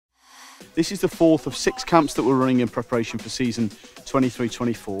This is the fourth of 6 camps that we're running in preparation for season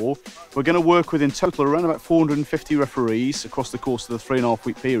 23-24. We're going to work with in total around about 450 referees across the course of the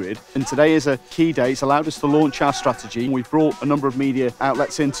 3.5-week period. And today is a key day. It's allowed us to launch our strategy. We've brought a number of media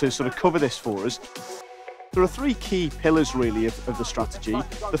outlets in to sort of cover this for us. There are 3 key pillars really of the strategy.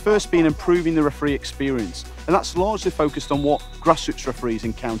 The first being improving the referee experience, and that's largely focused on what grassroots referees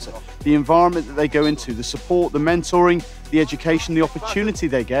encounter. The environment that they go into, the support, the mentoring, the education, the opportunity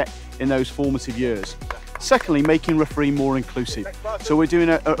they get in those formative years. Secondly, making refereeing more inclusive. So we're doing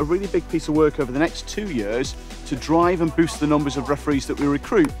a really big piece of work over the next 2 years to drive and boost the numbers of referees that we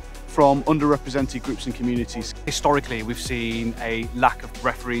recruit from underrepresented groups and communities. Historically, we've seen a lack of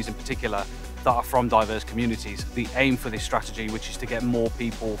referees in particular that are from diverse communities. The aim for this strategy, which is to get more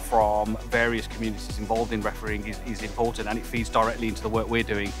people from various communities involved in refereeing, is important, and it feeds directly into the work we're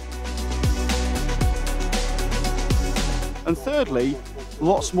doing. And thirdly,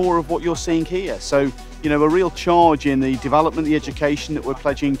 lots more of what you're seeing here. So, you know, a real charge in the development, the education that we're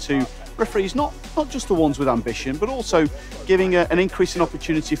pledging to referees, not just the ones with ambition, but also giving an increasing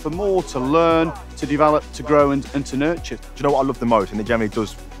opportunity for more to learn, to develop, to grow and to nurture. Do you know what I love the most, and it generally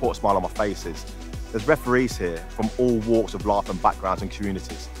does put a smile on my face, is there's referees here from all walks of life and backgrounds and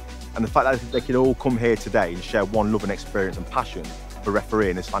communities. And the fact that they can all come here today and share one love and experience and passion for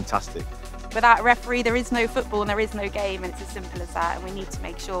refereeing is fantastic. Without a referee, there is no football and there is no game, and it's as simple as that. And we need to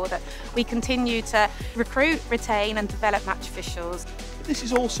make sure that we continue to recruit, retain and develop match officials. This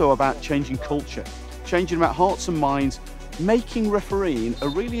is also about changing culture, changing about hearts and minds, making refereeing a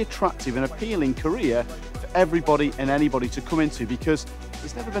really attractive and appealing career for everybody and anybody to come into, because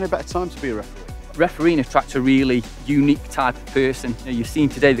there's never been a better time to be a referee. Refereeing attracts a really unique type of person. You know, you've seen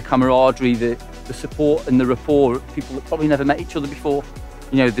today the camaraderie, the support and the rapport of people that probably never met each other before.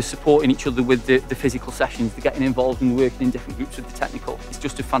 You know, the supporting each other with the physical sessions, the getting involved and working in different groups with the technical. It's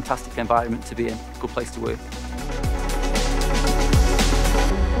just a fantastic environment to be in, a good place to work.